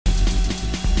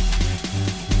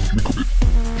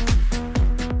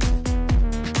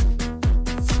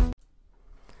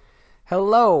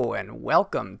Hello and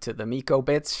welcome to the Miko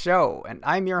Bits show, and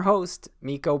I'm your host,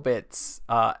 Miko Bits.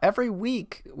 Every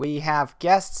week we have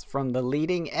guests from the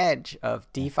leading edge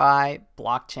of DeFi,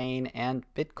 blockchain, and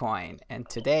Bitcoin, and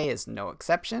today is no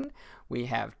exception. We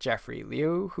have Jeffrey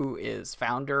Liu, who is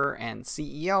founder and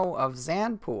CEO of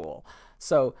Xanpool.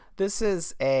 So this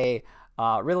is a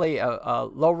really a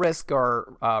low risk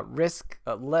or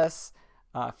riskless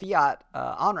Fiat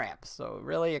on-ramp. So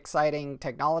really exciting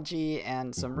technology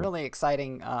and some really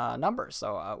exciting numbers.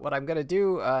 So what I'm going to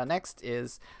do next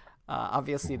is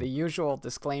obviously the usual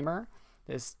disclaimer.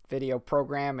 This video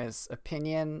program is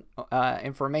opinion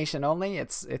information only.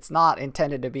 It's not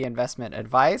intended to be investment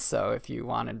advice. So if you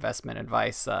want investment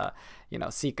advice,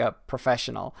 seek a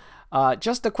professional.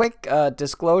 Just a quick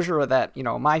disclosure that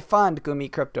my fund, Gumi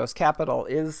Cryptos Capital,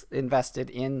 is invested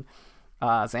in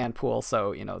Xanpool,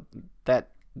 so that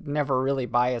never really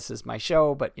biases my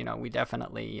show, but we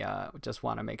definitely just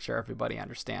want to make sure everybody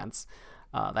understands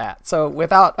that. So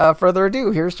without further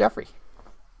ado, here's Jeffrey.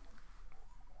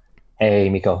 Hey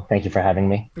Miko, thank you for having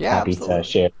me. Yeah, happy absolutely. to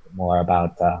share more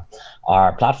about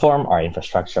our platform, our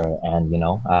infrastructure, and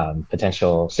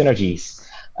potential synergies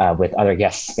with other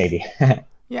guests maybe.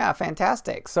 Yeah,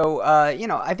 fantastic. So,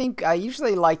 I think I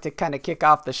usually like to kind of kick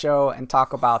off the show and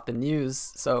talk about the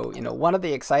news. So, one of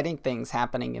the exciting things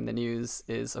happening in the news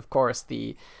is, of course,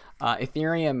 the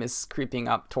Ethereum is creeping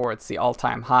up towards the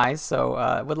all-time highs.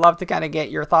 So, would love to kind of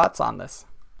get your thoughts on this.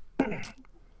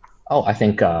 Oh, I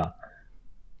think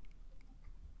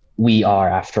we are,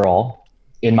 after all,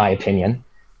 in my opinion,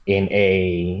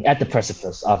 at the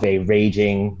precipice of a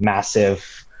raging,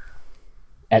 massive,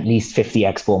 at least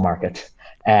 50x bull market.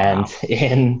 And Wow.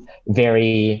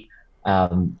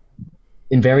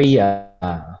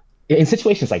 in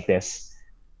situations like this,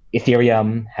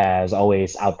 Ethereum has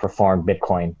always outperformed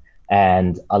Bitcoin,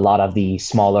 and a lot of the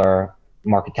smaller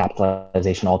market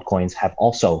capitalization altcoins have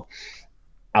also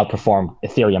outperformed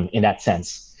Ethereum in that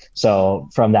sense. So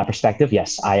from that perspective,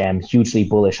 yes, I am hugely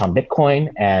bullish on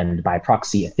Bitcoin and by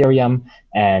proxy Ethereum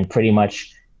and pretty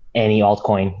much any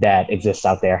altcoin that exists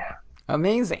out there.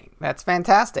 Amazing. That's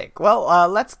fantastic. Well,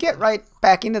 let's get right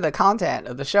back into the content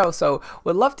of the show. So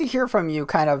would love to hear from you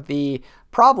kind of the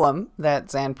problem that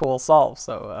Xanpool solves.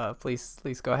 So please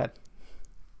go ahead.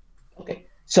 Okay.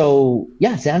 So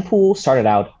yeah, Xanpool started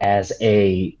out as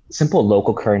a simple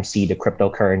local currency to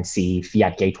cryptocurrency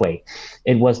fiat gateway.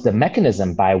 It was the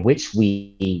mechanism by which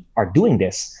we are doing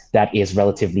this that is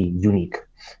relatively unique.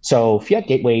 So fiat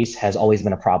gateways has always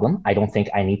been a problem. I don't think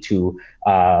I need to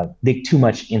dig too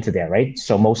much into there, right?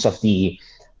 So most of the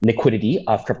liquidity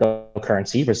of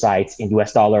cryptocurrency resides in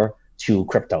US dollar to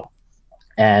crypto.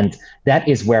 And that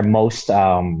is where most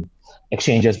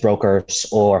exchanges, brokers,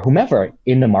 or whomever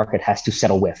in the market has to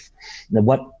settle with.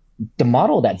 What the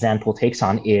model that Xanpool takes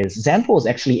on is Xanpool is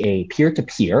actually a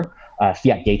peer-to-peer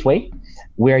fiat gateway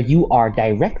where you are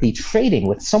directly trading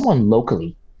with someone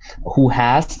locally who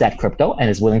has that crypto and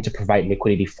is willing to provide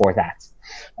liquidity for that.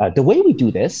 The way we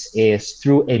do this is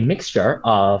through a mixture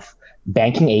of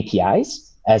banking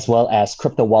APIs as well as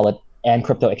crypto wallet and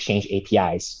crypto exchange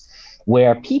APIs,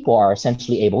 where people are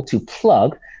essentially able to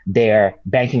plug their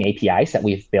banking APIs that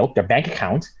we've built, their bank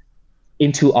account,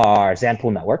 into our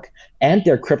Xanpool network, and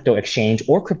their crypto exchange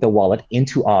or crypto wallet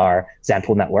into our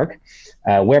Xanpool network,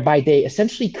 whereby they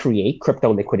essentially create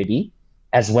crypto liquidity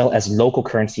as well as local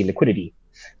currency liquidity.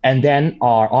 And then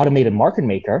our automated market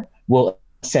maker will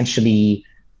essentially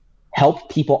help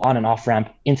people on and off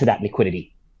ramp into that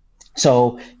liquidity.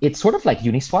 So it's sort of like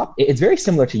UNIswap. It's very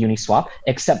similar to UNIswap,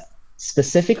 except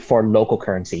specific for local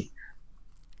currency.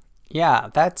 Yeah,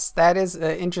 that is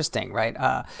interesting, right?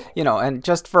 And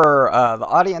just for the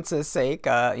audience's sake,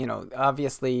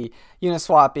 obviously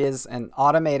Uniswap is an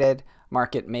automated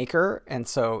market maker, and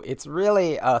so it's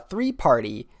really a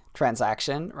three-party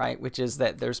transaction, right? Which is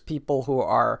that there's people who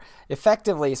are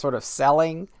effectively sort of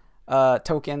selling a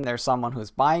token, there's someone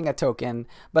who's buying a token,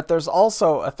 but there's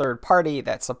also a third party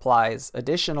that supplies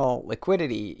additional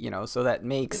liquidity, so that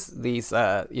makes these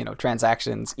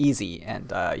transactions easy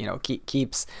and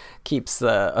keeps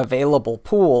the available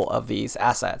pool of these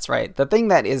assets, right?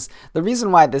 The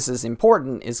reason why this is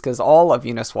important is because all of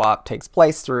Uniswap takes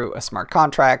place through a smart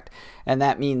contract, and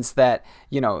that means that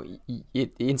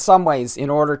in some ways, in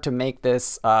order to make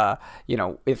this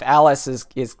if Alice is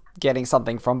getting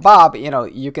something from Bob,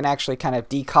 you can actually kind of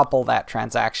decouple that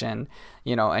transaction,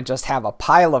 and just have a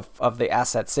pile of the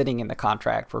assets sitting in the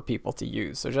contract for people to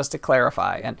use. So just to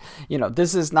clarify, and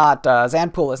this is not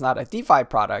Xanpool is not a DeFi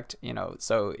product,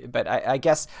 but I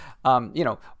guess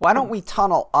why don't we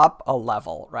tunnel up a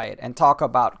level, right, and talk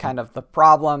about kind of the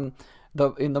problem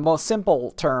in the most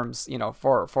simple terms,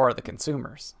 for the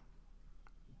consumers.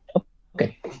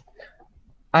 Okay.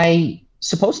 I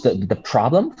suppose the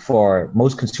problem for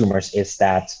most consumers is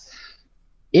that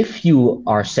if you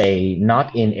are, say,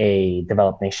 not in a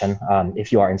developed nation,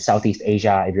 if you are in Southeast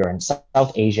Asia, if you're in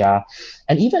South Asia,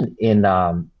 and even in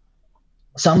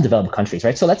some developed countries,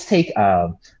 right? So let's take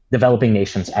developing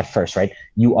nations at first, right?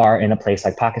 You are in a place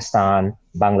like Pakistan,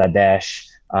 Bangladesh,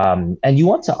 and you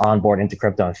want to onboard into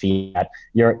crypto and fiat,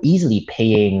 you're easily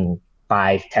paying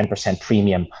 5-10%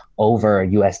 premium over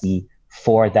USD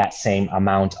for that same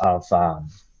amount of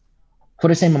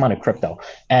crypto.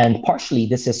 And partially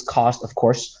this is caused, of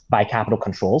course, by capital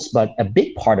controls, but a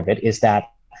big part of it is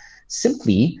that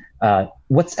simply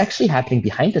what's actually happening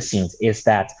behind the scenes is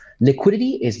that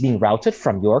liquidity is being routed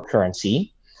from your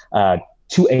currency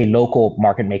to a local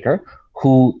market maker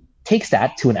who takes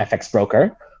that to an FX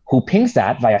broker, who pings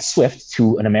that via Swift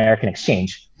to an American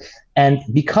exchange. And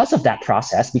because of that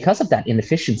process, because of that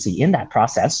inefficiency in that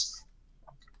process,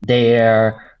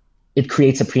 it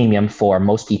creates a premium for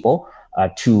most people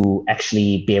to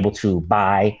actually be able to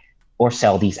buy or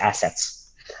sell these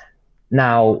assets.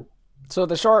 Now, so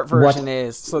the short version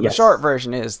is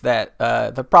that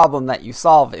the problem that you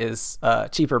solve is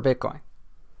cheaper Bitcoin.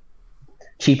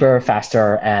 Cheaper,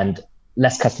 faster, and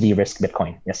less custody risk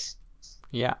Bitcoin. Yes.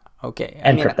 Yeah. Okay.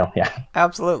 And crypto. Yeah.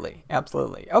 Absolutely.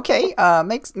 Okay.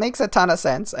 Makes a ton of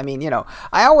sense. I mean,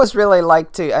 I always really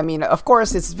like to. I mean, of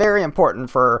course, it's very important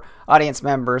for audience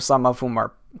members, some of whom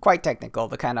are quite technical,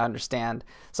 to kind of understand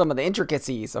some of the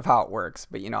intricacies of how it works.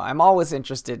 But I'm always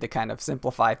interested to kind of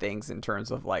simplify things in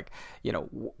terms of like,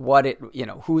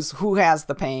 who has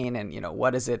the pain, and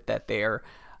what is it that they're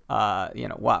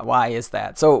why is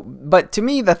that? So, but to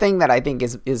me, the thing that I think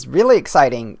is really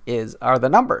exciting are the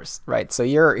numbers, right? So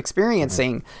you're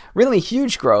experiencing really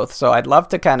huge growth. So I'd love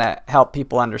to kind of help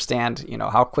people understand,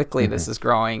 how quickly this is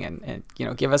growing, and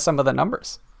give us some of the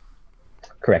numbers.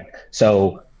 Correct.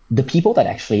 So the people that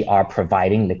actually are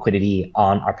providing liquidity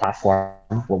on our platform,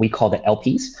 what we call the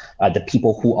LPs, the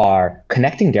people who are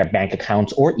connecting their bank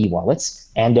accounts or e-wallets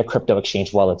and their crypto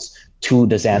exchange wallets to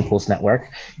the Xanpool's network,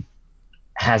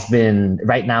 has been,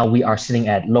 right now we are sitting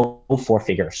at low 4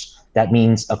 figures. That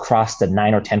means across the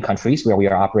 9 or 10 countries where we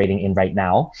are operating in right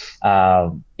now,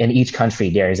 in each country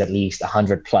there is at least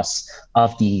 100 plus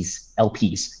of these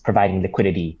LPs providing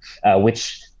liquidity,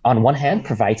 which on one hand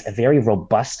provides a very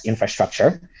robust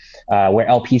infrastructure where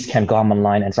LPs can go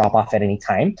online and drop off at any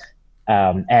time,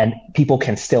 and people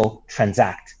can still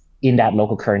transact in that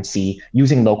local currency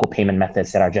using local payment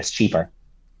methods that are just cheaper.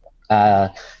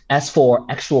 As for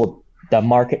the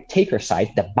market taker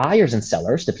side, the buyers and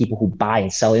sellers, the people who buy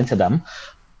and sell into them,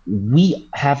 we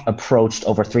have approached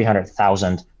over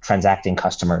 300,000 transacting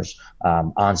customers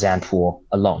on Xanpool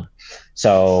alone.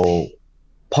 So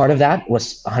part of that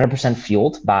was 100%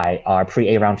 fueled by our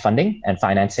pre-A round funding and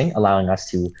financing, allowing us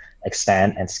to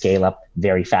expand and scale up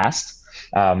very fast.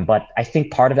 But I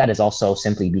think part of that is also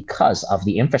simply because of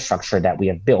the infrastructure that we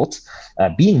have built,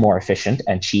 being more efficient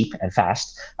and cheap and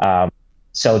fast.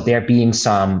 So there being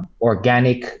some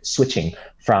organic switching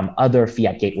from other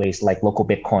fiat gateways like local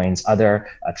Bitcoins, other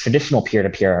traditional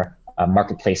peer-to-peer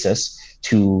marketplaces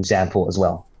to Xanpool as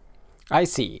well. I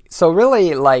see. So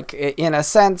really, like, in a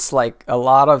sense, like a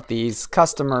lot of these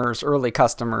customers, early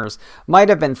customers, might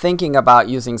have been thinking about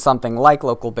using something like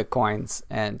local Bitcoins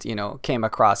and, came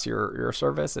across your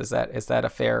service. Is that a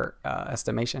fair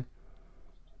estimation?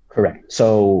 Correct.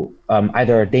 So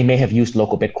either they may have used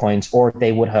local Bitcoins, or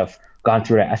they would have gone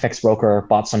through an FX broker,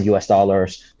 bought some US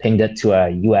dollars, pinged it to a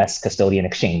US custodian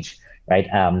exchange, right?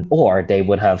 Or they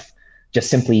would have just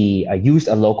simply used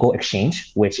a local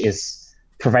exchange, which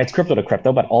provides crypto to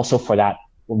crypto, but also for that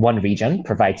one region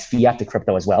provides fiat to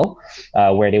crypto as well,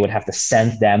 where they would have to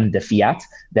send them the fiat,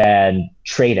 then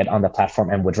trade it on the platform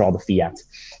and withdraw the fiat.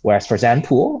 Whereas for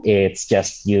Xanpool, it's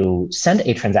just you send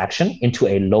a transaction into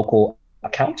a local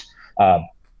account.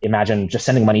 Imagine just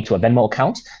sending money to a Venmo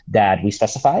account that we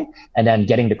specify, and then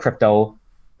getting the crypto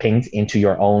pinged into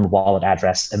your own wallet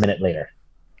address a minute later.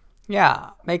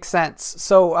 Yeah, makes sense.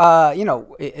 So,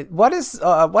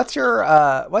 what's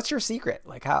your secret?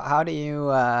 Like, how do you,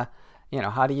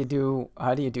 how do you do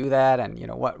that? And,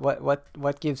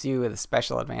 what gives you the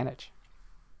special advantage?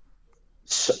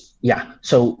 So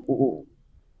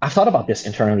I've thought about this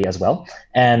internally as well.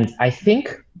 And I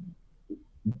think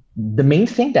the main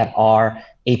thing that our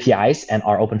APIs and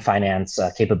our open finance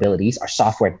capabilities, our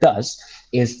software does,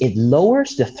 is it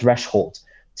lowers the threshold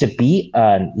to be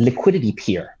a liquidity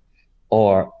peer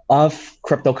or of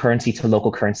cryptocurrency to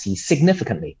local currency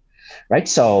significantly, right?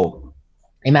 So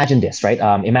imagine this, right?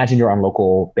 Imagine you're on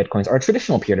local Bitcoins or a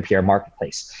traditional peer-to-peer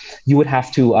marketplace. You would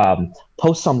have to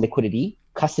post some liquidity,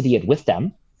 custody it with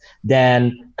them,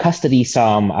 then custody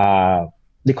some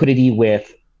liquidity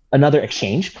with another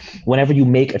exchange. Whenever you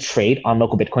make a trade on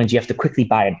local Bitcoins, you have to quickly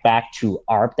buy it back to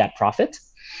arb that profit.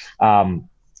 And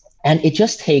it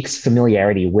just takes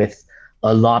familiarity with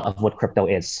a lot of what crypto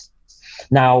is.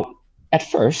 Now, at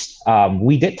first,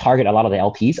 we did target a lot of the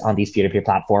LPs on these peer-to-peer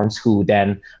platforms who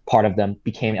then part of them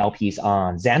became LPs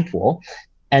on Xanpool.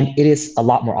 And it is a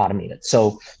lot more automated.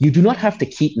 So you do not have to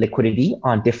keep liquidity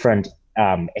on different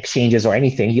exchanges or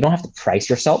anything. You don't have to price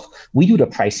yourself. We do the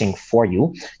pricing for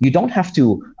you. You don't have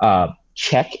to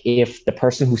check if the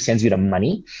person who sends you the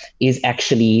money is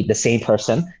actually the same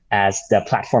person as the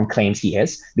platform claims he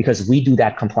is, because we do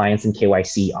that compliance and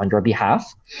KYC on your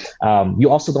behalf. You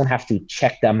also don't have to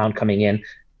check the amount coming in,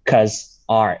 because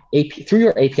through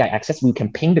your API access, we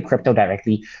can ping the crypto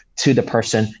directly to the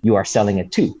person you are selling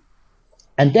it to.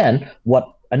 And then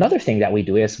another thing that we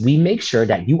do is we make sure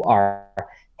that you are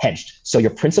hedged. So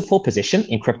your principal position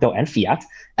in crypto and fiat,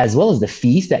 as well as the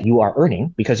fees that you are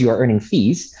earning, because you are earning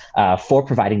fees for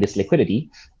providing this liquidity,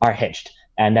 are hedged.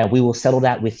 And then we will settle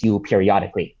that with you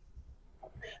periodically.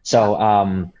 So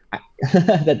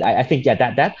I think, yeah,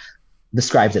 that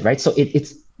describes it, right? So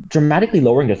it's dramatically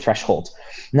lowering the threshold.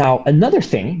 Now, another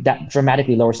thing that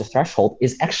dramatically lowers the threshold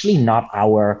is actually not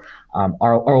our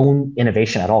own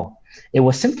innovation at all. It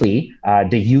was simply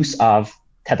the use of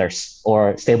tethers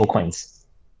or stable coins.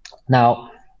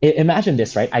 Now, imagine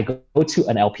this, right? I go to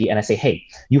an LP and I say, hey,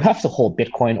 you have to hold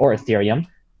Bitcoin or Ethereum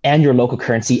and your local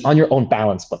currency on your own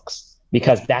balance books,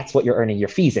 because that's what you're earning your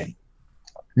fees in.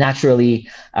 Naturally,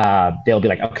 they'll be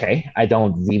like, okay, I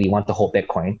don't really want to hold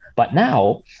Bitcoin. But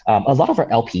now, a lot of our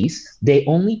LPs, they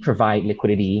only provide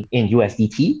liquidity in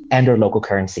USDT and their local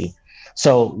currency.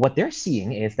 So what they're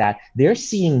seeing is that they're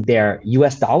seeing their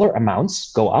US dollar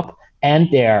amounts go up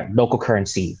and their local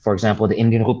currency, for example, the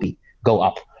Indian rupee, go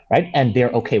up, right? And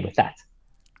they're okay with that.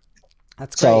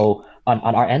 That's great. So on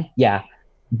our end, yeah,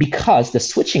 because the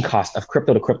switching cost of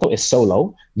crypto to crypto is so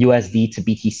low, USD to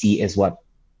BTC is what,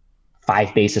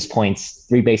 5 basis points,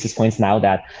 3 basis points now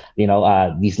that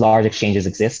these large exchanges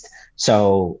exist.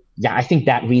 So yeah, I think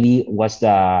that really was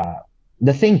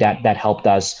the thing that helped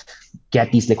us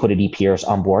get these liquidity peers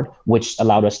on board, which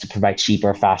allowed us to provide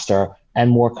cheaper, faster,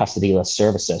 and more custody-less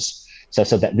services. So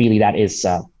that is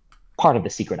part of the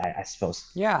secret, I suppose.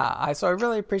 Yeah, so I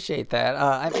really appreciate that.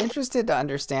 I'm interested to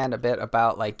understand a bit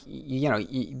about, like,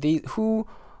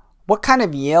 what kind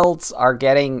of yields are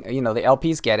getting, the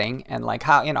LPs getting, and like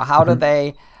how do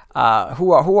they,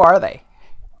 who are they?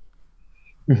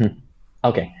 Mm-hmm.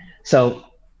 Okay, so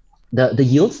the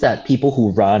yields that people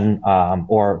who run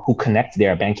or who connect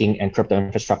their banking and crypto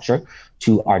infrastructure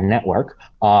to our network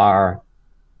are,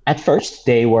 at first,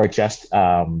 they were just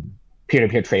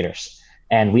peer-to-peer traders.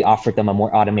 And we offered them a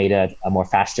more automated, a more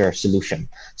faster solution.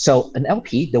 So an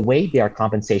LP, the way their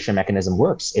compensation mechanism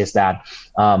works is that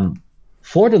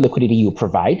for the liquidity you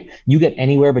provide, you get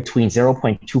anywhere between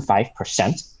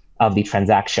 0.25% of the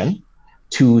transaction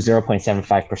to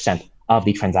 0.75% of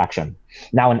the transaction.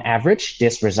 Now, on average,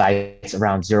 this resides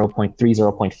around 0.3,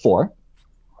 0.4.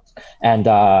 And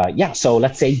yeah, so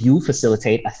let's say you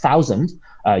facilitate 1,000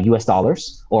 US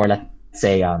dollars, or let's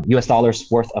say US dollars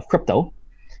worth of crypto,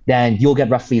 then you'll get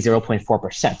roughly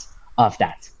 0.4% of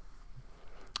that.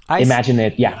 Imagine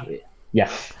it, yeah.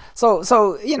 So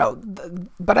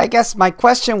but I guess my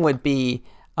question would be,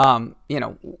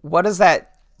 what does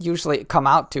that usually come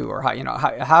out to, or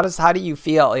how do you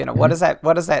feel? What does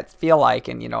that feel like,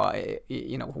 and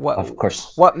what, of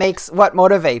course, what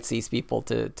motivates these people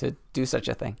to do such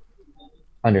a thing?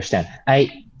 Understand.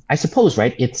 I suppose,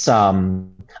 right? It's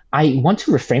I want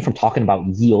to refrain from talking about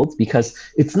yields, because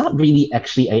it's not really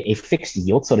actually a fixed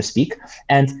yield, so to speak.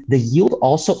 And the yield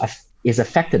also is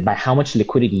affected by how much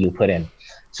liquidity you put in.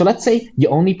 So let's say you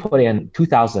only put in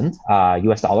 2,000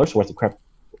 US dollars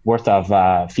worth of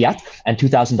fiat and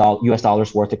 2,000 US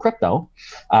dollars worth of crypto.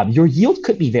 Your yield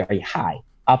could be very high,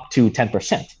 up to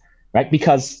 10%, right?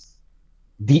 Because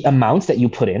the amount that you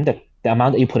put in, the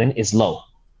amount that you put in is low.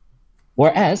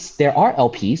 Whereas there are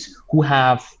LPs who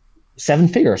have 7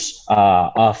 figures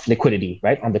of liquidity,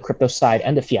 right, on the crypto side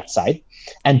and the fiat side,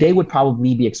 and they would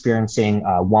probably be experiencing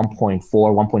 1.4,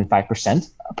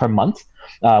 1.5% per month,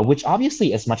 which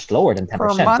obviously is much lower than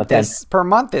 10%. Per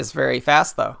month is very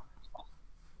fast, though.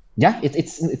 Yeah,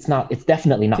 it's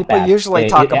definitely not People bad. Usually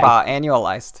talk about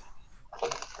annualized.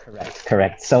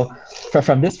 Correct. So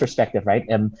from this perspective, right,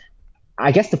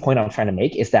 I guess the point I'm trying to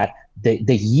make is that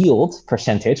the yield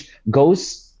percentage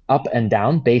goes up and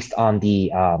down based on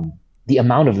the the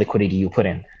amount of liquidity you put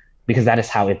in, because that is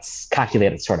how it's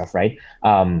calculated, sort of, right?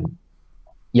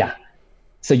 Yeah.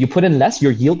 So you put in less,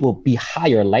 your yield will be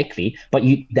higher likely, but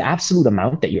the absolute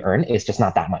amount that you earn is just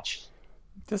not that much.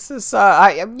 This is,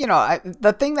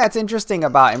 the thing that's interesting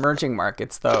about emerging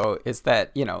markets, though, is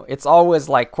that, it's always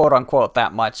like, quote unquote,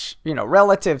 that much,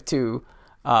 relative to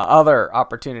other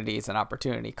opportunities and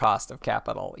opportunity cost of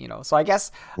capital, So I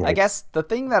guess the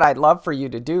thing that I'd love for you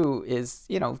to do is,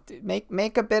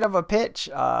 make a bit of a pitch,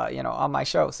 on my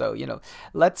show. So,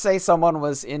 let's say someone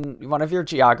was in one of your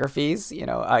geographies,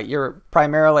 you're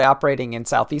primarily operating in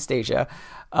Southeast Asia,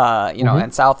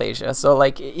 and South Asia. So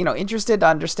like, interested to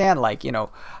understand, like,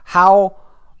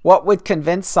 what would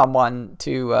convince someone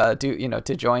to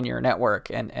to join your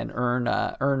network and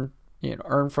earn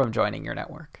from joining your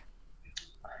network.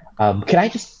 Can I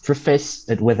just preface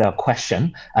it with a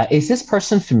question? Is this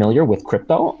person familiar with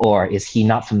crypto, or is he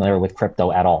not familiar with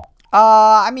crypto at all?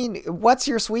 I mean, what's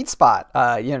your sweet spot?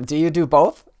 Do you do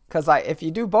both? Because if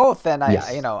you do both, then Yes.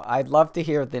 I'd love to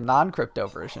hear the non-crypto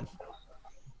version.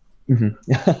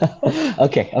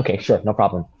 Okay, sure, no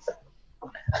problem.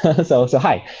 So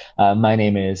hi, my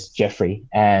name is Jeffrey,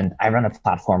 and I run a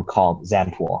platform called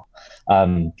Xanpool.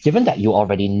 Given that you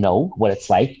already know what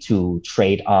it's like to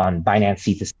trade on Binance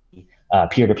C2C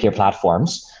peer-to-peer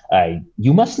platforms,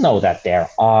 you must know that there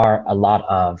are a lot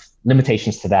of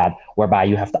limitations to that, whereby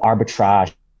you have to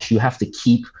arbitrage, you have to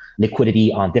keep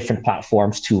liquidity on different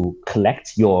platforms to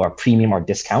collect your premium or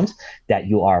discount that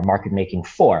you are market making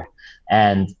for.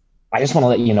 And I just want to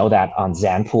let you know that on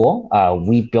Xanpool,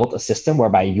 we built a system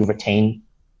whereby you retain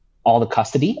all the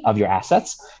custody of your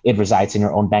assets. It resides in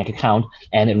your own bank account,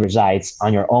 and it resides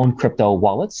on your own crypto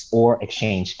wallets or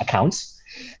exchange accounts.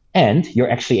 And you're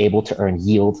actually able to earn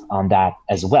yield on that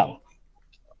as well.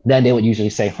 Then they would usually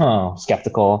say,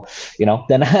 skeptical,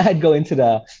 then I'd go into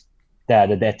the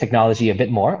technology a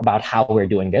bit more about how we're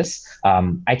doing this.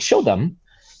 I'd show them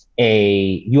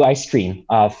a UI screen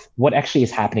of what actually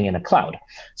is happening in the cloud.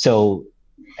 So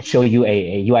I show you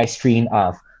a UI screen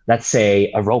of, let's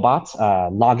say, a robot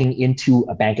logging into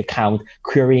a bank account,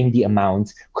 querying the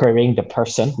amount, querying the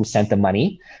person who sent the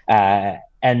money,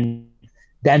 and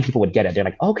then people would get it. They're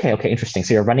like, okay, interesting.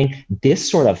 So you're running this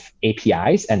sort of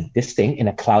APIs and this thing in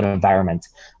a cloud environment,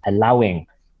 allowing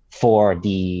for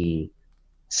the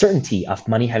certainty of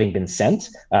money having been sent,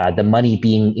 the money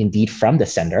being indeed from the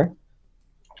sender.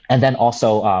 And then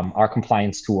also our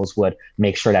compliance tools would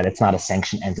make sure that it's not a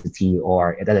sanctioned entity,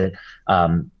 or that it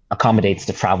accommodates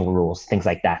the travel rules, things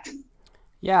like that.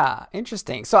 Yeah,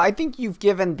 interesting. So I think you've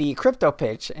given the crypto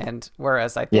pitch, and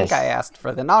whereas I think Yes. I asked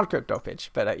for the non-crypto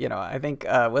pitch, but I think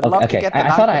would love to get the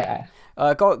I thought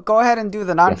non-crypto. Go ahead and do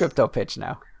the non-crypto pitch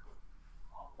now.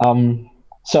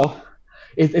 So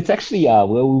it's actually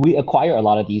we acquire a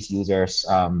lot of these users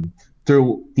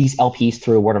through these LPs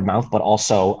through word of mouth, but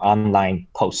also online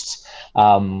posts.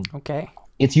 Okay.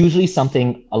 It's usually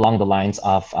something along the lines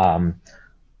of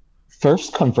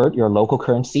first convert your local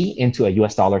currency into a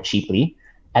US dollar cheaply,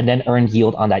 and then earn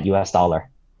yield on that US dollar.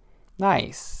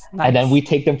 Nice. And then we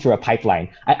take them through a pipeline.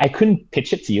 I couldn't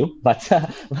pitch it to you, but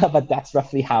but that's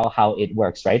roughly how it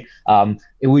works, right?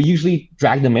 We usually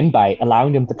drag them in by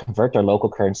allowing them to convert their local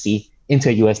currency into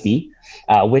USD,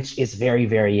 which is very,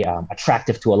 very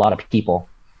attractive to a lot of people.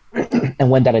 And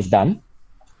when that is done,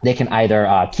 they can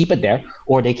either keep it there,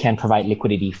 or they can provide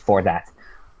liquidity for that.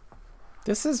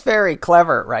 This is very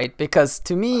clever, right? Because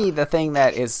to me, the thing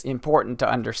that is important to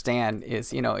understand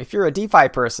is, if you're a DeFi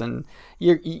person,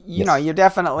 you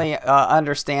definitely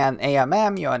understand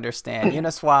AMM, you understand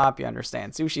UNIswap, you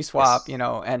understand SushiSwap,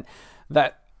 Yes. and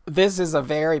that this is a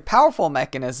very powerful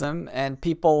mechanism, and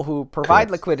people who provide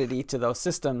Correct. liquidity to those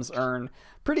systems earn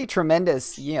pretty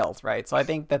tremendous yield, right? So I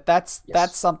think that's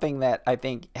something that I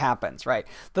think happens, right?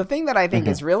 The thing that I think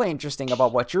is really interesting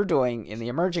about what you're doing in the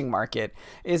emerging market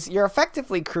is you're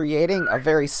effectively creating a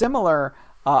very similar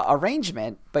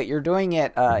arrangement, but you're doing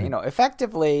it,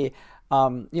 effectively,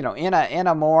 in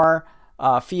a more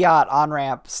fiat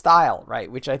on-ramp style,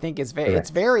 right? Which I think is it's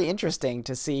very interesting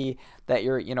to see that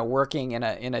you're working in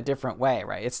a different way,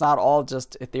 right? It's not all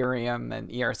just Ethereum and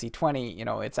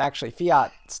ERC20, it's actually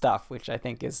fiat stuff, which I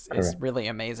think is really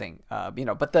amazing.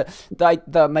 But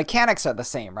the mechanics are the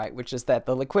same, right? Which is that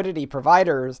the liquidity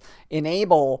providers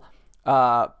enable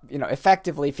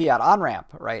effectively fiat on-ramp,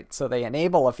 right? So they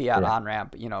enable a fiat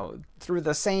on-ramp, through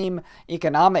the same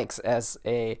economics as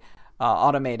a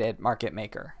automated market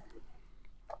maker.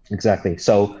 Exactly.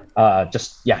 So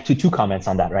two comments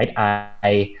on that, right?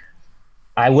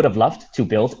 I would have loved to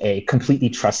build a completely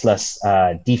trustless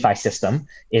DeFi system.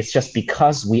 It's just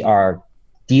because we are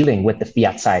dealing with the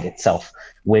fiat side itself,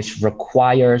 which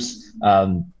requires,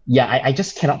 I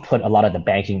just cannot put a lot of the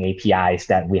banking APIs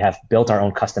that we have built our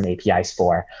own custom APIs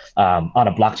for on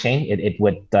a blockchain. It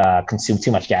would consume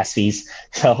too much gas fees.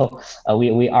 So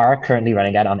we are currently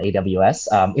running that on AWS.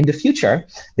 In the future,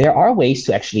 there are ways to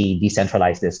actually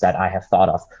decentralize this that I have thought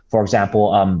of. For example,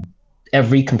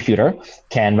 every computer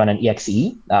can run an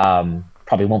EXE.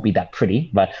 Probably won't be that pretty,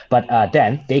 but then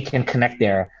they can connect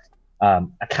their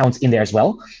accounts in there as well.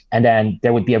 And then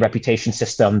there would be a reputation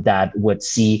system that would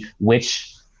see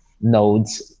which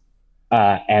nodes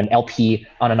and LP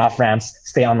on and off ramps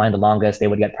stay online the longest. They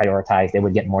would get prioritized. They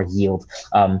would get more yield.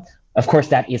 Of course,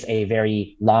 that is a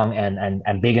very long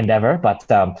and big endeavor, but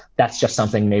that's just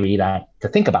something maybe that to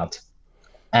think about.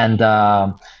 And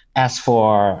as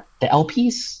for the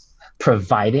LPs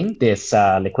providing this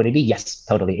liquidity, yes,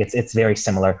 totally. It's very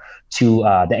similar to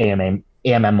the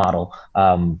AMM model.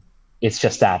 It's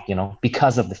just that,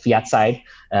 because of the fiat side,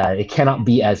 it cannot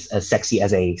be as sexy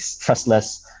as a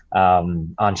trustless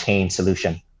on-chain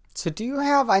solution. So do you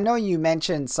have, I know you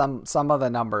mentioned some of the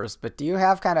numbers, but do you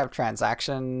have kind of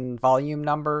transaction volume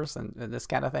numbers and this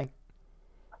kind of thing?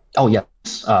 Oh, yes.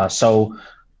 So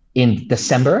in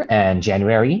December and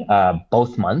January,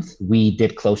 both months, we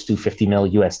did close to 50 mil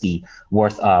USD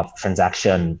worth of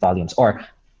transaction volumes. Or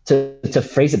to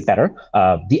phrase it better,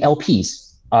 the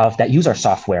LPs that use our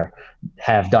software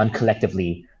have done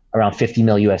collectively around 50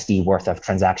 mil USD worth of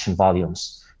transaction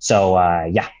volumes. So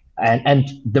and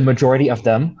the majority of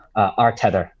them are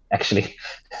Tether, actually.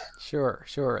 Sure.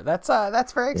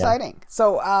 That's very exciting. Yeah.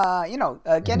 So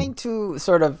getting to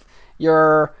sort of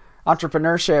your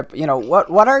entrepreneurship,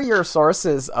 what are your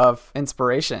sources of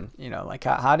inspiration? Like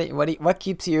what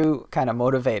keeps you kind of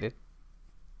motivated?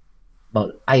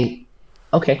 Well,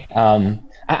 okay.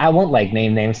 I won't like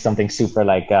name something super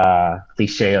like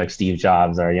cliche like Steve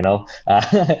Jobs or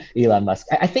Elon Musk.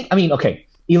 Okay,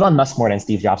 Elon Musk more than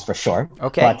Steve Jobs for sure.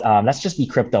 Okay. But let's just be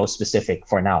crypto specific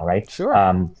for now, right? Sure.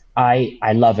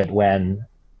 I love it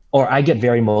I get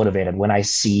very motivated when I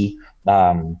see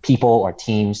people or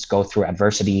teams go through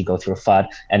adversity, go through FUD,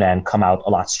 and then come out a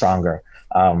lot stronger.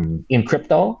 In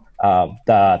crypto,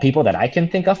 the people that I can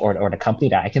think of or the company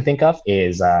that I can think of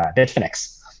is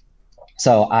Bitfinex.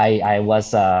 So I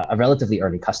was a relatively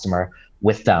early customer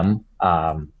with them.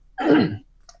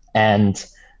 And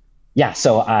yeah,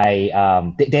 so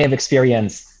they have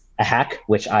experienced a hack,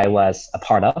 which I was a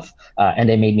part of, and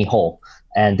they made me whole.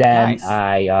 And then nice.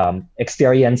 I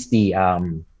experienced the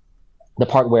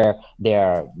part where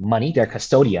their money, their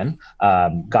custodian,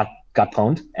 got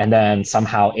pwned, and then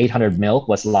somehow 800 mil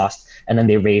was lost, and then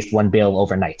they raised 1 bill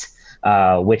overnight,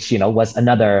 which was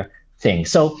another thing.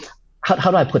 So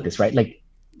how do I put this, right? Like,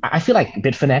 I feel like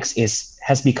Bitfinex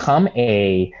has become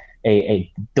the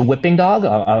whipping dog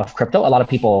of crypto. A lot of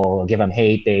people give them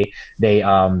hate. They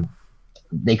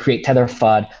create Tether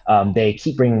FUD. They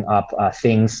keep bringing up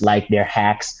things like their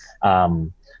hacks.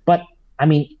 But I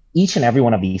mean, each and every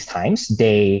one of these times,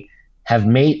 I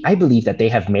believe that they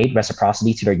have made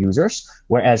reciprocity to their users.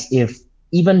 Whereas if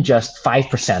even just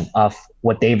 5% of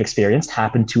what they've experienced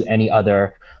happened to any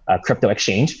other crypto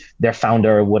exchange, their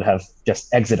founder would have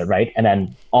just exited, right? And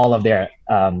then all of their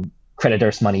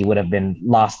creditors' money would have been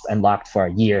lost and locked for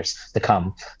years to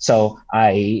come. So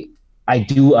I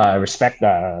do respect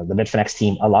the Bitfinex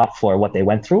team a lot for what they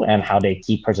went through and how they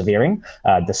keep persevering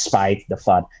despite the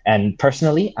FUD. And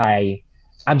personally,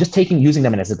 I'm just using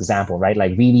them as an example, right?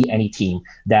 Like really any team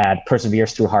that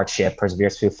perseveres through hardship,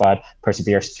 perseveres through FUD,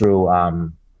 perseveres through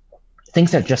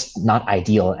things that are just not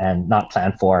ideal and not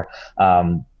planned for,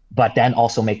 but then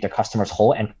also make their customers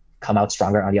whole and come out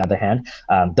stronger on the other hand.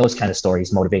 Those kind of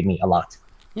stories motivate me a lot.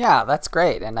 Yeah, that's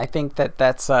great. And I think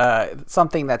that's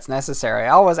something that's necessary. I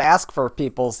always ask for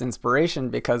people's inspiration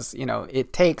because,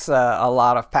 it takes a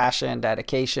lot of passion,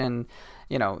 dedication,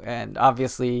 and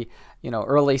obviously,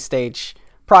 early stage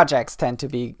projects tend to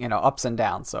be, ups and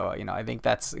downs. So, I think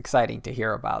that's exciting to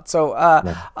hear about. So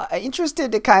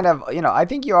interested to kind of, I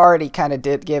think you already kind of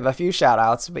did give a few shout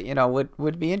outs, but,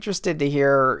 would be interested to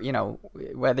hear,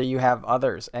 whether you have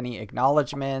others, any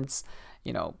acknowledgements,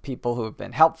 people who have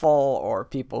been helpful or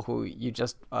people who you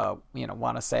just,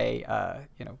 want to say,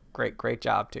 great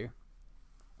job to.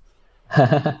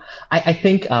 I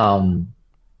think,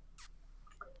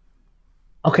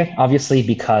 okay, obviously,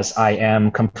 because I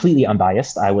am completely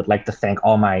unbiased, I would like to thank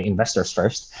all my investors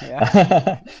first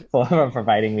for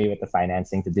providing me with the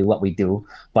financing to do what we do.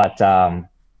 But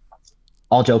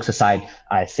all jokes aside,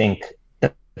 I think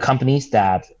the companies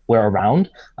that were around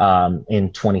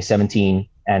in 2017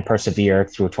 and persevered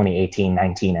through 2018,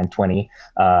 19, and 20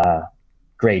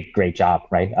 great job,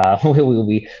 right?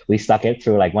 We stuck it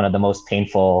through like one of the most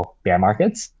painful bear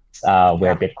markets,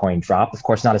 where Yeah. Bitcoin dropped. Of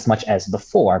course, not as much as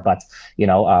before, but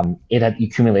it had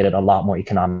accumulated a lot more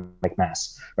economic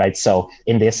mass, right? So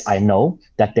in this, I know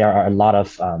that there are a lot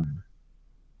of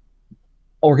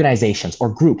organizations or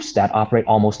groups that operate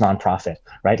almost nonprofit,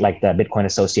 right? Like the Bitcoin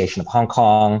Association of Hong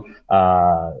Kong,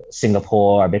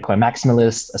 Singapore, Bitcoin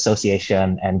Maximalist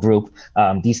Association and Group.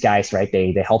 These guys, right?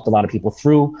 They helped a lot of people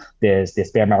through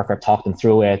this bear market, talked them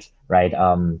through it, right?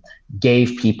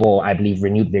 Gave people, I believe,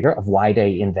 renewed vigor of why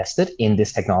they invested in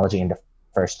this technology in the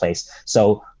first place.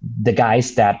 So the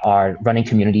guys that are running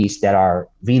communities that are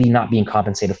really not being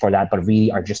compensated for that, but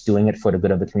really are just doing it for the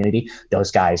good of the community,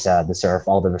 those guys deserve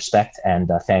all the respect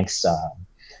and thanks.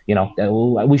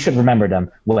 We should remember them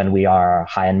when we are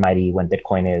high and mighty, when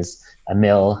Bitcoin is a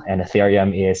mil and Ethereum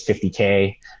is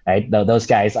 50K, right? Those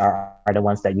guys are the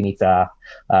ones that you need to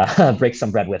break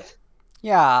some bread with.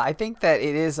 Yeah, I think that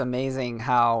it is amazing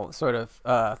how sort of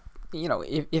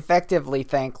effectively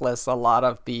thankless a lot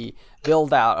of the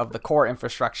build out of the core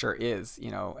infrastructure is,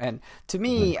 and to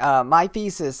me, my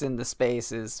thesis in the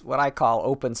space is what I call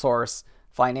open source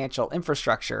financial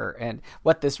infrastructure. And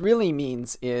what this really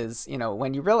means is,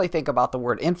 when you really think about the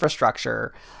word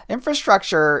infrastructure,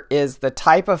 infrastructure is the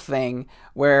type of thing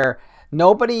where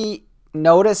nobody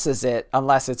notices it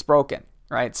unless it's broken.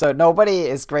 Right. So nobody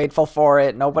is grateful for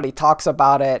it. Nobody talks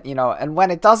about it, and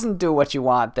when it doesn't do what you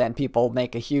want, then people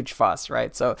make a huge fuss.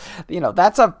 Right. So,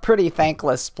 that's a pretty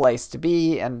thankless place to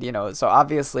be. And, so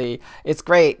obviously it's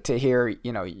great to hear,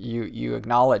 you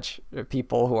acknowledge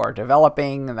people who are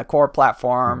developing in the core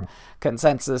platform,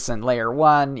 consensus and layer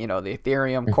one, the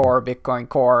Ethereum core, Bitcoin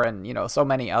core, and, so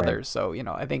many others. So,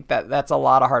 I think that that's a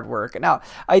lot of hard work. Now,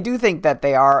 I do think that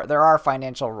there are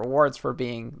financial rewards for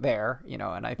being there,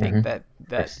 and I think that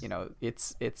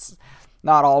it's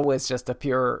not always just a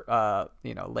pure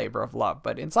labor of love,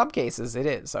 but in some cases it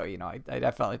is. So I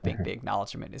definitely think the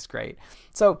acknowledgement is great.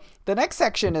 So the next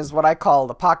section is what I call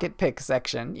the pocket pick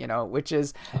section, which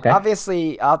is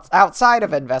obviously outside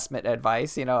of investment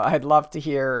advice. I'd love to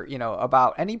hear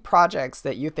about any projects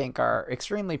that you think are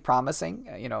extremely promising,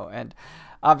 and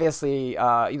obviously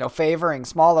favoring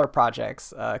smaller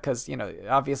projects, because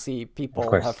obviously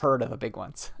people have heard of the big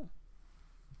ones.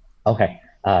 Okay.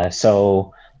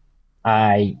 So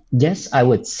I guess I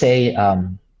would say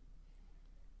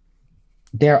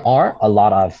there are a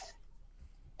lot of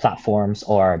platforms,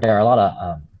 or there are a lot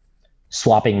of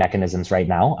swapping mechanisms right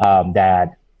now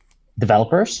that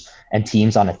developers and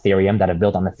teams on Ethereum that have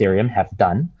built on Ethereum have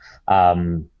done,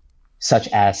 such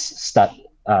as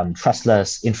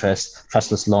trustless interest,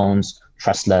 trustless loans,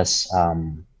 trustless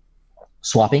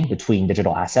swapping between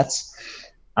digital assets.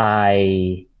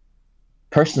 I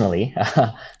personally,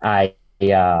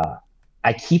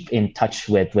 I keep in touch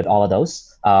with all of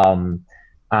those. So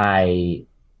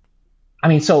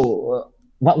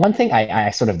one thing I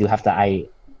sort of do have to,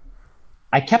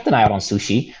 I kept an eye out on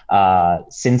Sushi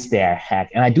since their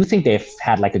hack, and I do think they've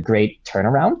had like a great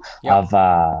turnaround of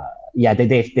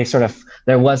they sort of,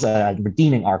 there was a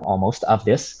redeeming arc almost of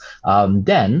this.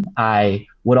 Then I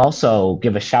would also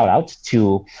give a shout out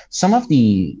to some of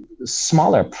the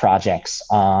smaller projects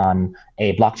on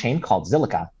a blockchain called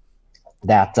Zilliqa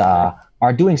that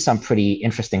are doing some pretty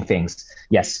interesting things.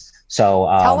 Yes. So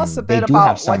tell us a bit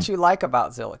about what you like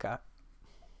about Zilliqa.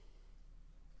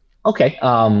 Okay.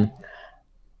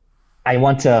 I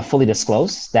want to fully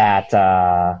disclose that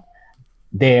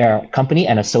their company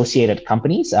and associated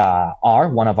companies are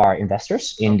one of our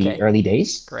investors in the early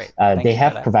days. Great. They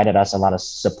have provided us a lot of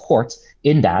support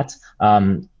in that.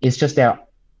 It's just their,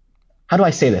 how do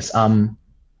I say this?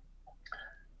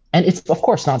 And it's, of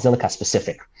course, not Zilliqa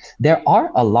specific. There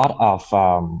are a lot of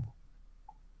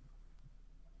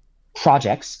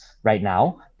projects right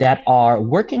now that are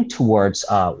working towards,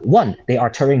 one, they are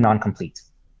Turing non-complete.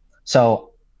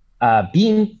 So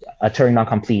being a Turing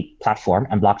non-complete platform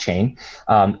and blockchain,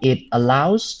 it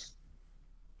allows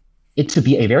it to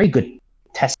be a very good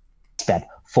test bed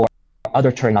for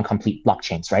other Turing non-complete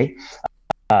blockchains, right?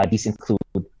 These include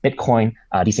Bitcoin.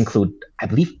 These include, I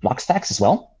believe, Blockstacks as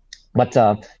well. But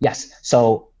yes,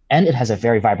 so, and it has a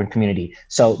very vibrant community.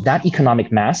 So that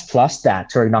economic mass plus that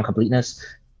Turing non-completeness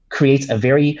creates a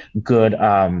very good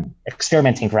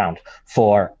experimenting ground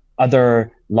for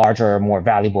other larger, more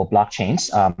valuable blockchains.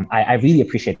 I really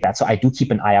appreciate that. So I do keep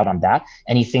an eye out on that.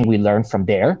 Anything we learn from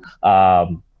there,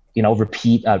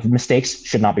 mistakes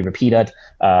should not be repeated.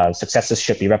 Successes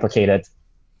should be replicated.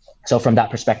 So from that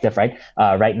perspective, right,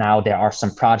 right now there are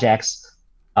some projects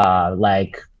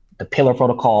like the Pillar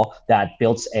protocol that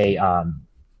builds a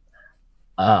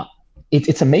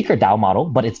it's a maker DAO model,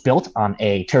 but it's built on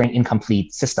a Turing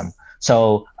incomplete system.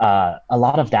 So a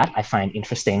lot of that I find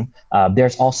interesting.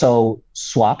 There's also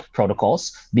swap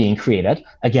protocols being created,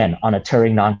 again, on a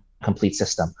Turing non-complete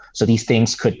system. So these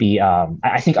things could be,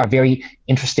 I think, are very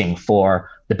interesting for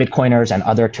the Bitcoiners and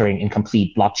other Turing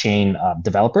incomplete blockchain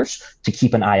developers to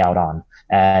keep an eye out on.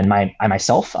 And I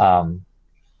myself,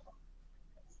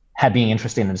 have being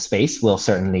interested in the space, will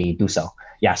certainly do so.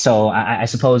 Yeah, so I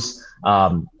suppose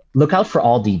look out for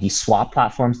all the swap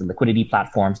platforms, the liquidity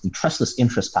platforms, the trustless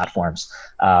interest platforms,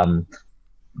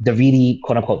 the really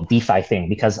quote unquote DeFi thing,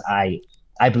 because I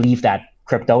believe that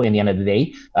crypto, in the end of the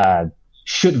day,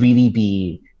 should really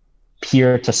be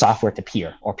peer to software to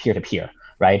peer, or peer to peer,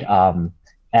 right?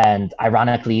 And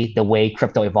ironically, the way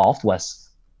crypto evolved was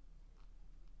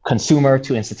consumer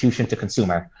to institution to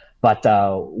consumer. But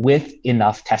with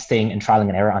enough testing and trialing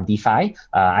and error on DeFi,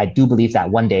 I do believe that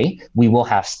one day we will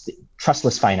have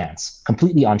trustless finance,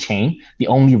 completely on chain, the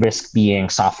only risk being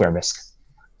software risk.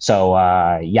 So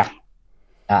yeah,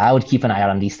 I would keep an eye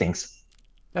out on these things.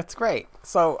 That's great.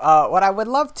 So what I would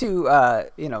love to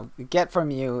get from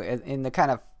you in the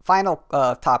kind of final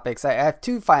topics, I have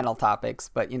two final topics,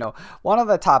 but one of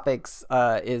the topics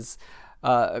is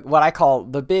what I call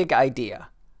the big idea.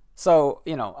 So,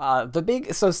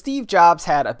 so Steve Jobs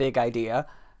had a big idea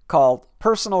called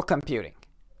personal computing,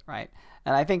 right?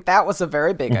 And I think that was a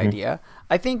very big idea.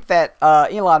 I think that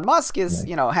Elon Musk is,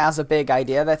 has a big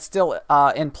idea that's still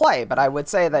in play. But I would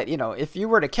say that, if you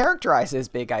were to characterize his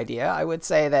big idea, I would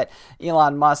say that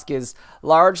Elon Musk is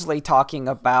largely talking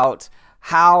about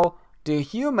how do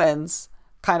humans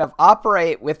kind of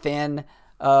operate within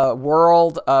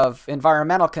world of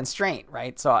environmental constraint,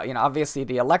 right? So, obviously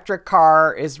the electric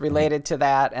car is related to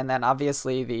that. And then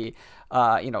obviously the,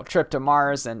 trip to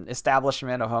Mars and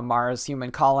establishment of a Mars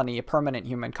human colony, a permanent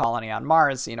human colony on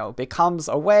Mars, becomes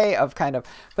a way of kind of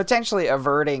potentially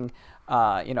averting,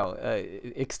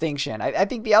 extinction. I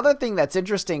think the other thing that's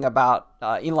interesting about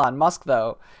Elon Musk,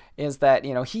 though, is that,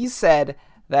 he said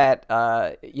that,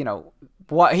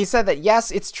 he said that,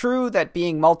 yes, it's true that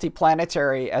being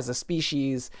multiplanetary as a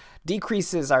species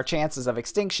decreases our chances of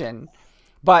extinction.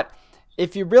 But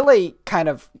if you really kind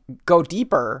of go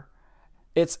deeper,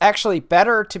 it's actually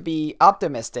better to be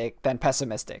optimistic than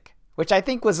pessimistic, which I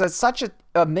think was such an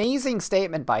amazing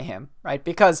statement by him, right?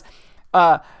 Because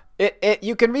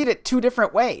you can read it two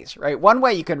different ways, right? One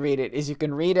way you can read it is you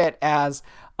can read it as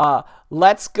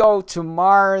let's go to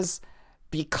Mars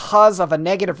because of a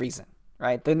negative reason.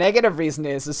 Right. The negative reason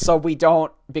is so we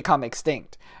don't become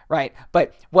extinct. Right.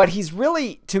 But what he's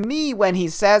really, to me, when he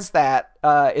says that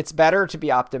it's better to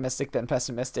be optimistic than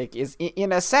pessimistic is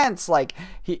in a sense like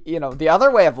the other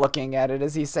way of looking at it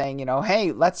is he's saying,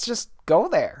 hey, let's just go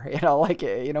there.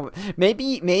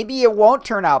 Maybe it won't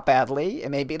turn out badly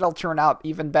and maybe it'll turn out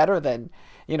even better than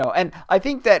and I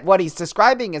think that what he's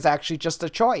describing is actually just a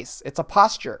choice. It's a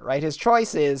posture, right? His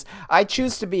choice is, I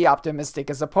choose to be optimistic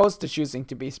as opposed to choosing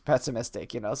to be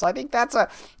pessimistic, So I think that's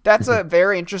a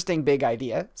very interesting big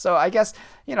idea. So I guess,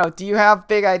 do you have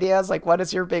big ideas? Like, what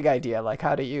is your big idea? Like,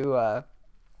 how do you,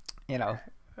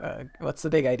 what's the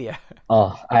big idea?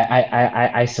 Oh,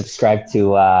 I subscribe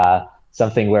to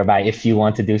something whereby if you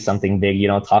want to do something big, you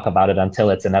don't talk about it until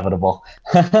it's inevitable.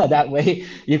 That way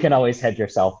you can always hedge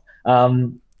yourself.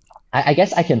 I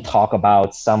guess I can talk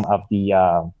about some of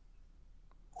the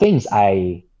things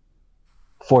I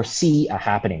foresee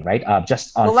happening, right?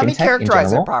 Just on let me fintech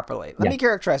characterize in it properly. Let me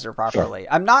characterize it properly.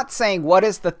 Sure. I'm not saying what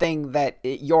is the thing that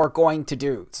you're going to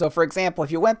do. So, for example,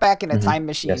 if you went back in a time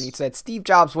machine, you said, Steve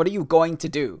Jobs, what are you going to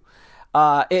do?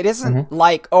 It isn't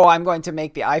like, oh, I'm going to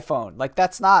make the iPhone. Like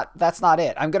that's not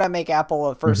it. I'm going to make Apple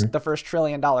the first $1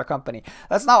 trillion company.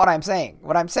 That's not what I'm saying.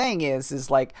 What I'm saying is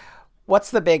like,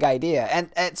 what's the big idea?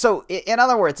 And so, in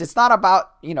other words, it's not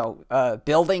about,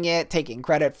 building it, taking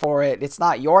credit for it. It's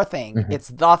not your thing. It's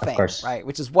the thing, right?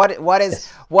 Which is what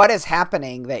is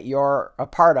happening that you're a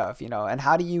part of, and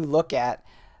how do you look at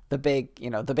the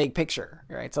big picture,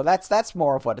 right? So that's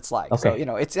more of what it's like. So,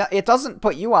 it doesn't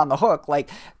put you on the hook. Like,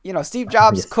 Steve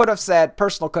Jobs could have said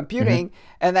personal computing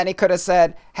and then he could have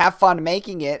said, have fun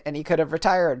making it. And he could have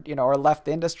retired, or left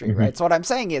the industry, right? So what I'm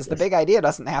saying is the big idea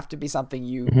doesn't have to be something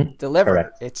you deliver.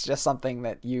 Correct. It's just something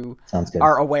that you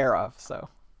are aware of. So.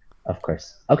 Of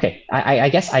course. Okay. I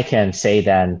guess I can say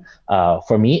then,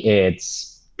 for me,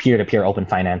 it's peer-to-peer open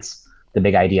finance, the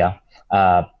big idea.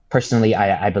 Personally,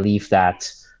 I believe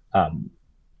that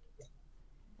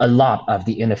a lot of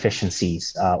the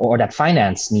inefficiencies or that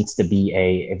finance needs to be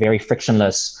a very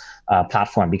frictionless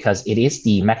platform because it is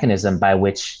the mechanism by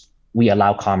which we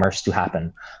allow commerce to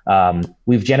happen.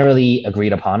 We've generally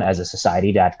agreed upon as a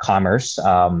society that commerce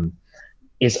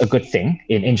is a good thing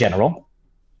in general.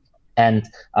 And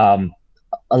a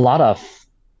lot of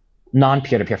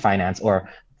non-peer-to-peer finance or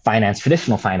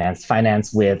traditional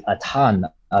finance with a ton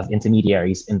of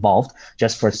intermediaries involved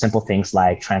just for simple things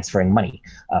like transferring money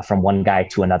from one guy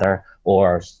to another,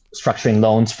 or structuring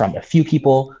loans from a few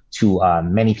people to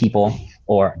many people,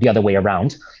 or the other way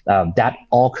around. That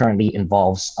all currently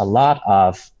involves a lot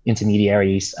of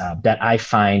intermediaries that I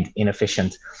find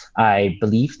inefficient. I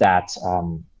believe that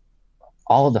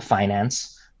all of the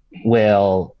finance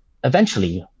will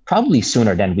eventually, probably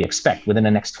sooner than we expect, within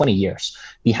the next 20 years,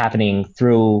 be happening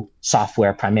through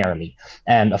software primarily.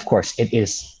 And of course, it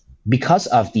is because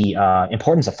of the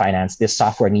importance of finance, this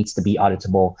software needs to be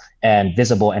auditable and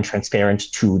visible and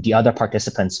transparent to the other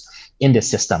participants in this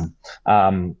system.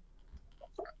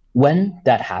 When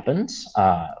that happens,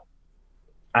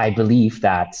 I believe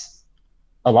that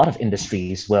a lot of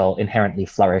industries will inherently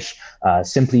flourish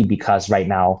simply because right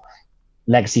now,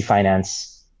 legacy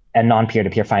finance and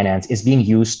non-peer-to-peer finance is being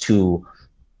used to,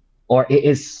 or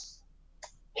it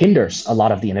hinders a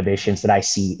lot of the innovations that I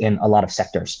see in a lot of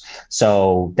sectors.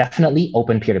 So definitely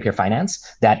open peer-to-peer finance.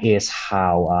 That is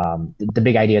how the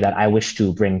big idea that I wish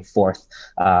to bring forth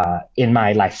in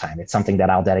my lifetime. It's something that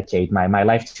I'll dedicate my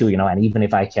life to, and even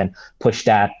if I can push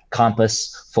that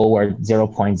compass forward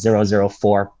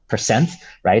 0.004%,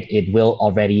 right, it will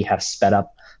already have sped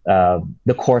up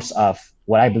the course of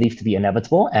what I believe to be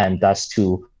inevitable, and thus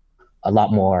to a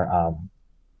lot more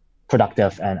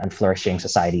productive and flourishing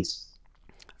societies.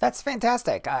 That's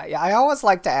fantastic. I always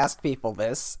like to ask people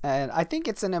this, and I think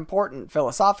it's an important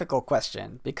philosophical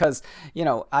question because,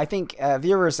 I think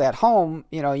viewers at home,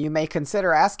 you may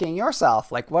consider asking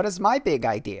yourself, like, what is my big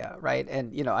idea, right?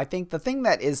 And, I think the thing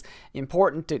that is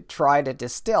important to try to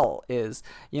distill is,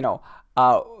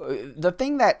 the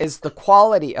thing that is the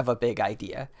quality of a big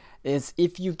idea is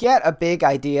if you get a big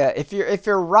idea, if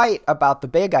you're right about the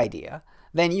big idea,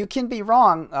 then you can be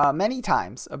wrong many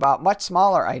times about much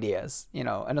smaller ideas,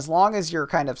 and as long as you're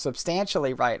kind of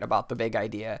substantially right about the big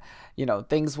idea,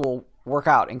 things will work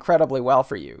out incredibly well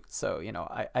for you. So,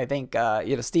 I think,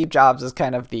 Steve Jobs is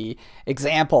kind of the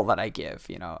example that I give,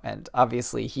 and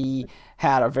obviously he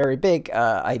had a very big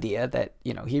idea that,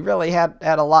 he really had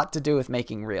a lot to do with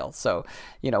making real. So,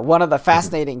 one of the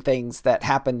fascinating things that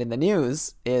happened in the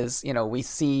news is, we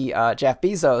see Jeff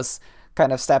Bezos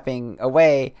kind of stepping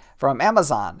away from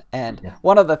Amazon. And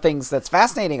one of the things that's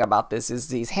fascinating about this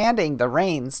is he's handing the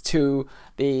reins to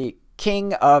the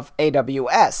king of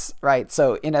AWS, right?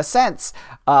 So in a sense,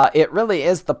 it really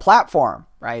is the platform,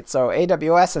 right? So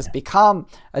AWS has become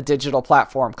a digital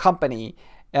platform company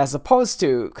as opposed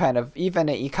to kind of even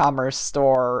an e-commerce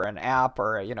store or an app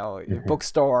or,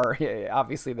 bookstore.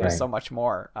 Obviously, there's so much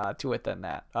more to it than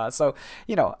that. So,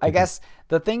 I guess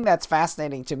the thing that's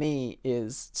fascinating to me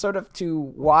is sort of to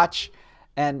watch,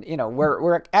 and,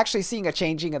 we're actually seeing a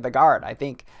changing of the guard. I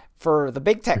think for the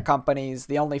big tech companies,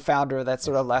 the only founder that's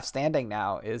sort of left standing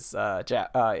now is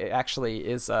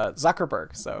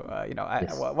Zuckerberg.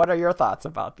 So, what are your thoughts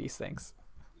about these things?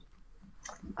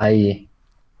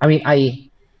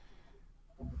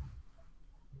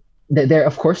 There,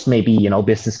 of course, may be,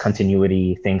 business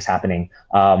continuity things happening.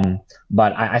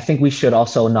 But I think we should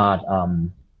also not,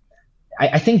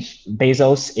 I think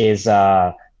Bezos is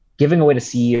giving away the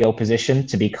CEO position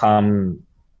to become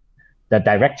the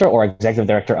director or executive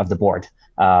director of the board.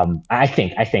 I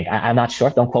think, I'm not sure.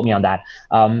 Don't quote me on that.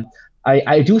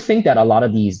 I do think that a lot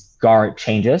of these guard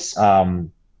changes are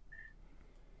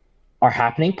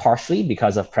happening partially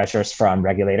because of pressures from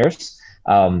regulators.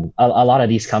 A lot of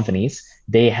these companies,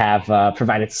 they have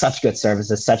provided such good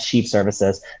services, such cheap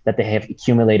services, that they have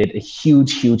accumulated a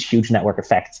huge network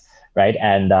effect, right?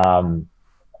 And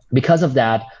because of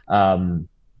that,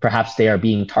 perhaps they are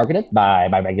being targeted by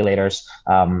regulators.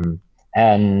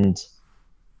 And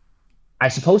I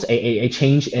suppose a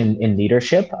change in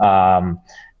leadership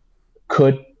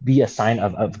could be a sign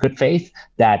of good faith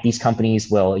that these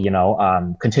companies will,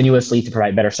 continuously to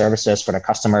provide better services for their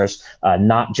customers,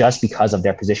 not just because of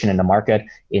their position in the market,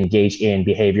 engage in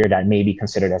behavior that may be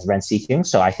considered as rent-seeking.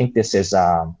 So I think this is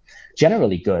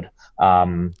generally good.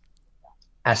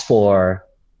 As for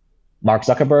Mark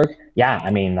Zuckerberg,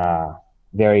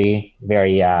 very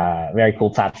cool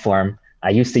platform. I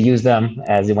used to use them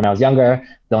when I was younger.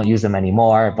 Don't use them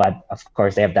anymore, but of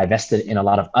course they have divested in a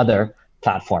lot of other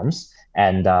platforms.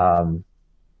 And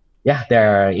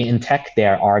in tech,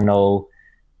 there are no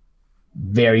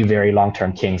very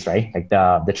long-term kings, right? Like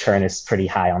the churn is pretty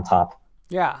high on top.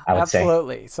 Yeah,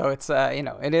 absolutely. So it's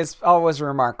it is always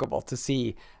remarkable to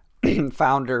see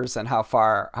founders and how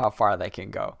far they can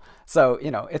go. So,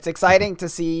 it's exciting to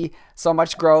see so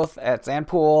much growth at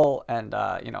Xanpool, and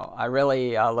I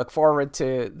really look forward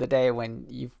to the day when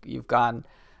you've gone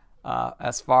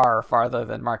as far or farther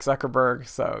than Mark Zuckerberg.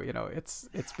 So,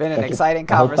 it's been an exciting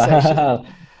conversation.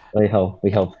 We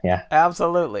hope, yeah.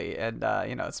 Absolutely. And,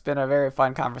 it's been a very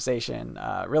fun conversation.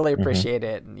 Really appreciate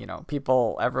it. And,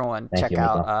 everyone Thank check you,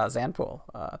 out Miko.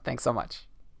 Xanpool. Thanks so much.